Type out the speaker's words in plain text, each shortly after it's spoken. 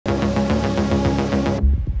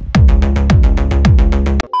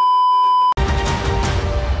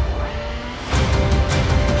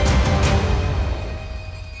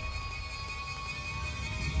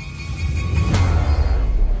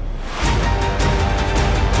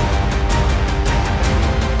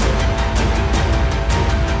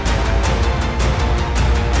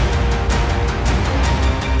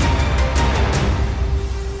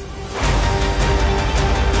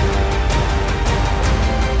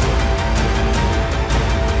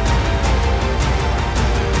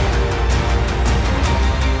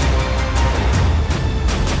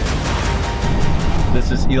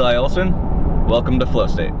Eli Olson. Welcome to Flow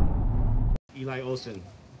State. Eli Olson.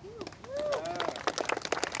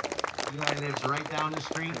 Eli lives right down the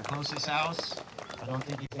street, the closest house. I don't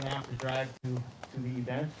think he's going to have to drive to the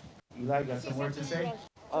event. Eli, got some words to say?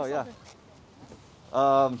 Oh, yeah.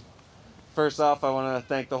 First off, I want to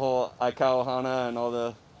thank the whole Aikau Hana and all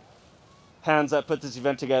the hands that put this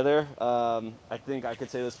event together. I think I could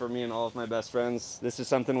say this for me and all of my best friends. This is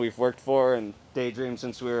something we've worked for and daydreamed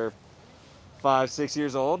since we were 5-6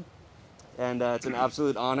 years old. And it's an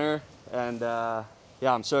absolute honor. And yeah,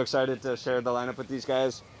 I'm so excited to share the lineup with these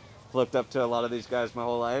guys. I've looked up to a lot of these guys my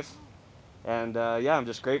whole life. And yeah, I'm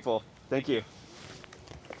just grateful. Thank you.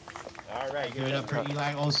 All right, give it up for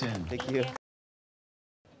Eli Olson. Thank you.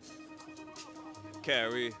 Okay,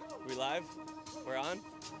 are we live? We're on?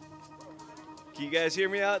 Can you guys hear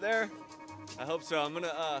me out there? I hope so.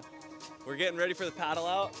 We're getting ready for the paddle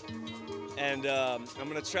out, and I'm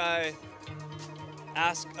gonna try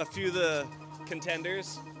ask a few of the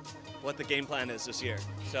contenders what the game plan is this year.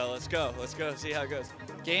 So let's go see how it goes.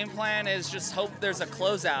 Game plan is just hope there's a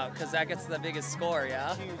closeout, because that gets the biggest score,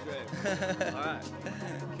 yeah? Huge wave. All right,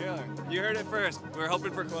 killer. You heard it first. We're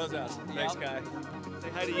hoping for closeout. Thanks, Kai. Say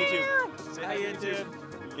hi to YouTube. Say hi to YouTube.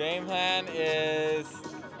 Game plan is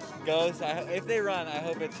if they run, I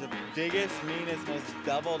hope it's the biggest, meanest, most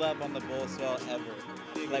doubled up on the bull swell ever.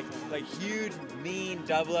 Like huge, mean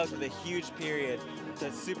double up with a huge period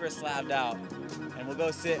that's super slabbed out. And we'll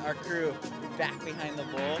go sit our crew back behind the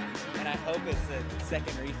bull, and I hope it's the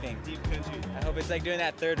second reefing. Deep country. I hope it's like doing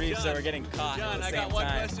that third reef, so we're getting caught at the same time. John, I got one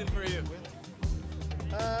question for you.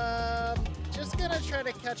 Just gonna try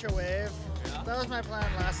to catch a wave. Yeah. That was my plan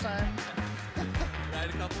last time. Ride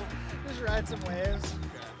a couple? Just ride some waves.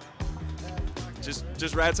 Okay.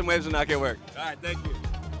 Just ride some waves and not get worked. All right, thank you.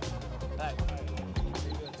 Bye.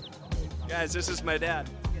 Guys, this is my dad.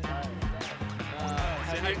 Say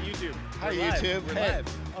hi to YouTube. Hi, We're live. YouTube. We're Hey. live.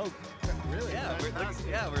 Oh, really? Yeah, we're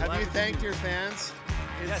live. Have you thanked your fans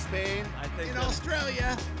in Yes. Spain, I thank in them.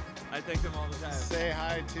 Australia? I thank them all the time. Say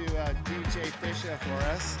hi to DJ Fisher for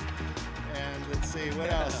us. And let's see, what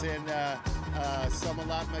else? And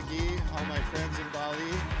Samalat McGee, all my friends in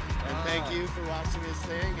Bali. And thank you for watching this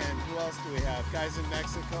thing. And who else do we have? Guys in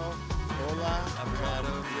Mexico. Hola. Habberstad.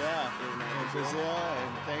 Yeah. In Brazil.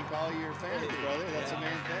 And thank all your fans, brother. That's the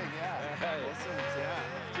main thing. Yeah. Awesome. Yeah.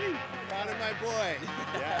 Proud of my boy.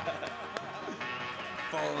 Yeah.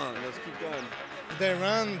 Follow on. Let's keep going. They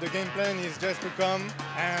run, the game plan is just to come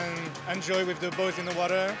and enjoy with the boys in the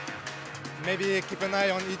water. Maybe keep an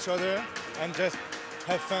eye on each other and just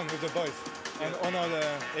have fun with the boys and honor the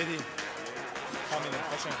 80 coming in.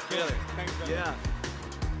 Killer. Thanks, brother. Yeah.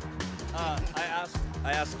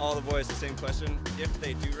 I asked all the boys the same question. If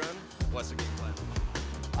they do run, what's the game plan?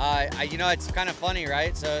 You know, it's kind of funny,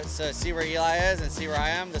 right? So see where Eli is and see where I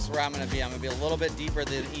am. This is where I'm going to be. I'm going to be a little bit deeper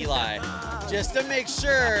than Eli, just to make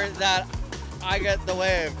sure that I get the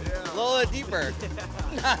wave a little bit deeper.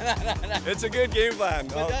 It's a good game plan.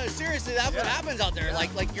 But seriously, that's what happens out there.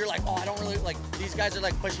 Like you're like, oh, I don't really like. These guys are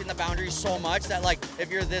like pushing the boundaries so much that like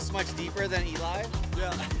if you're this much deeper than Eli,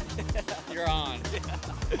 you're on.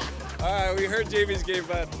 All right, we heard Jamie's game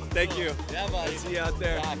plan. Thank you. Yeah, buddy. See you out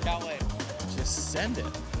there. Yeah, can't wait. Just send it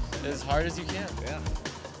as hard as you can. Yeah.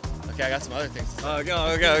 Okay, I got some other things to say. Okay.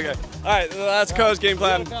 All right, that's Co's game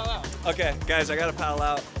plan. Okay, guys, I gotta paddle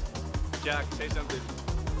out. Jack, say something.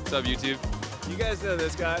 What's up, YouTube? You guys know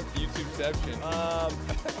this guy. YouTubeception. All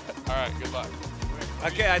right, good luck.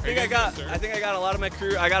 Okay, I think I got a lot of my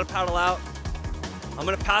crew. I gotta paddle out. I'm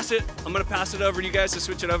gonna pass it over to you guys to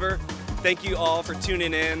switch it over. Thank you all for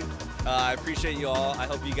tuning in. I appreciate you all. I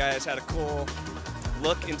hope you guys had a cool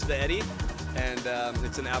look into the eddy, and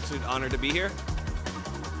it's an absolute honor to be here.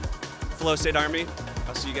 Flow State Army.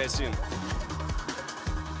 I'll see you guys soon.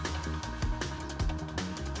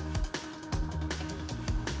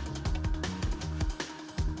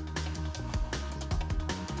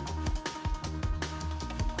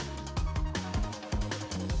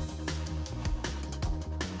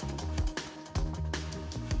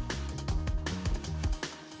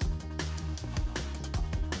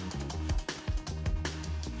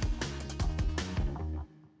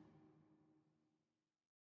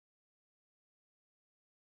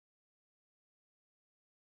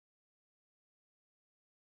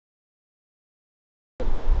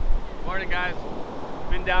 Morning, guys.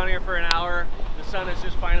 Been down here for an hour. The sun is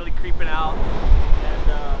just finally creeping out, and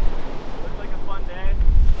looks like a fun day.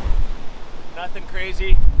 Nothing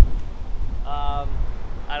crazy. I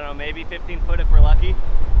don't know, maybe 15 foot if we're lucky.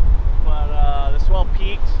 But the swell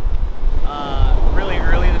peaked really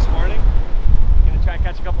early this morning. Gonna try and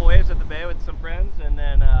catch a couple waves at the bay with some friends, and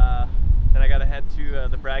then Then I gotta head to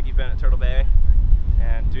the brag event at Turtle Bay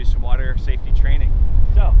and do some water safety training.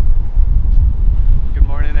 So, good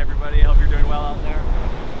morning everybody. I hope you're doing well out there.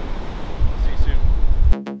 See you soon.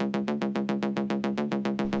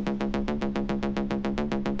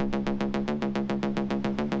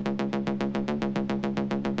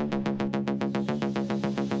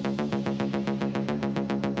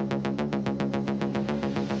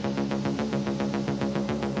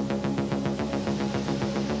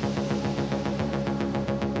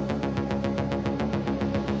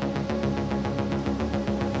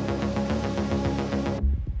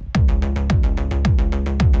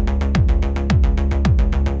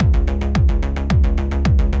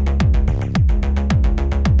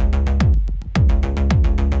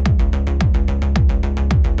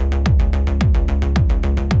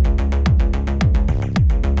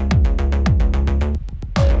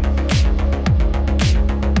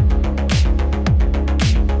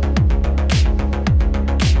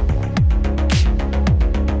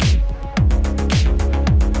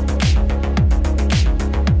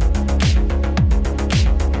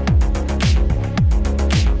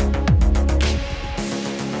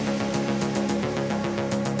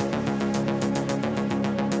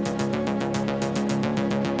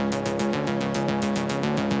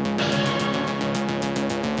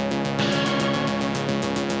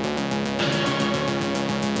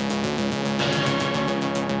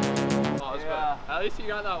 At least you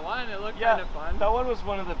got that one. It looked Yeah, kind of fun. that one was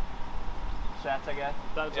one of the shots I got.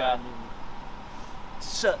 That's yeah. what I mean.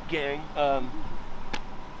 Sup, gang?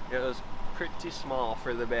 It was pretty small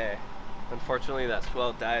for the bay. Unfortunately, that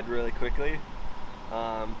swell died really quickly.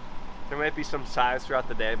 There might be some size throughout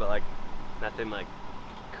the day, but like nothing like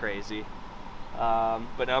crazy.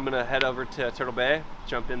 But now I'm gonna head over to Turtle Bay,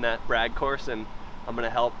 jump in that brag course, and I'm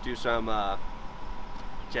gonna help do some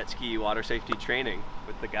jet ski water safety training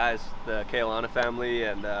with the guys, the Keolana family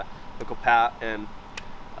and Uncle Pat, and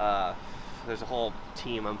there's a whole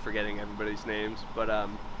team. I'm forgetting everybody's names, but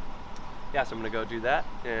yeah, so I'm gonna go do that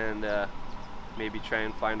and maybe try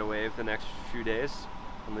and find a wave the next few days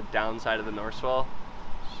on the downside of the north swell.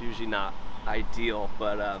 It's usually not ideal,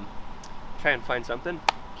 but try and find something.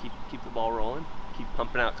 Keep the ball rolling. Keep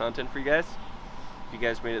pumping out content for you guys. If you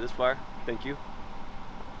guys made it this far, thank you.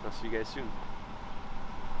 I'll see you guys soon.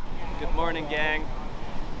 Good morning, gang.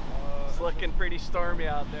 It's looking pretty stormy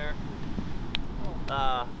out there.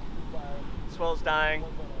 Swell's dying.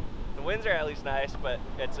 The winds are at least nice, but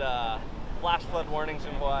it's flash flood warnings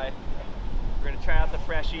in Hawaii. We're gonna try out the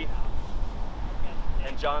freshie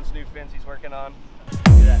and John's new fins he's working on. Look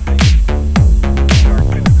at that thing. Shark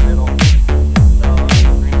fin in the middle. So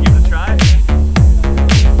we're gonna give it a try.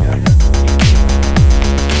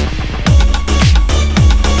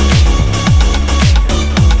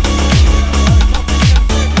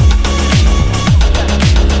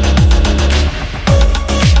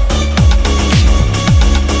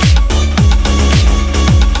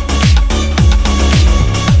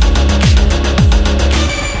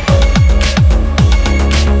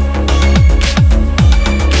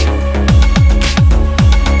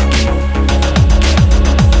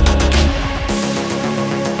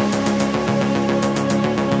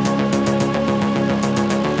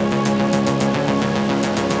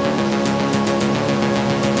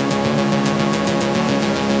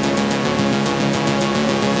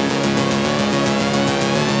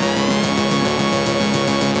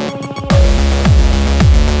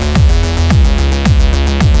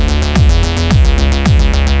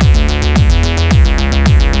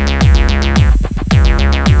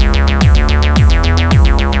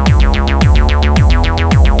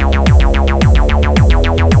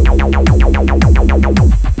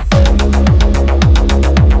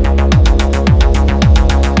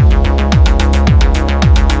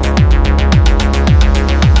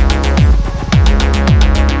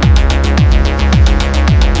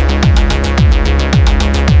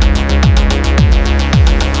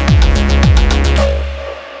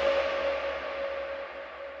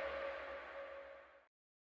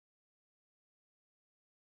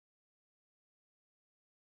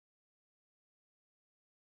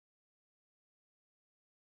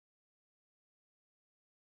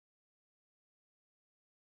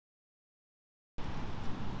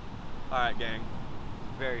 All right, gang,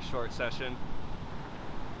 very short session.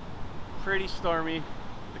 Pretty stormy.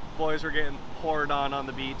 The boys were getting poured on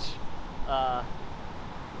the beach. Yeah,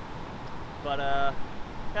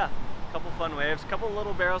 a couple fun waves, a couple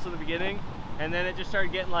little barrels at the beginning, and then it just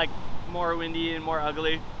started getting like more windy and more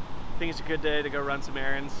ugly. I think it's a good day to go run some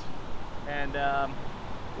errands, and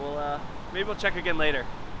maybe we'll check again later.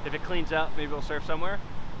 If it cleans up, maybe we'll surf somewhere,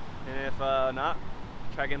 and if not,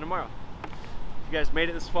 try again tomorrow. you guys made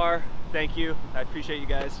it this far, thank you. I appreciate you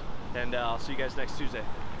guys, and I'll see you guys next Tuesday.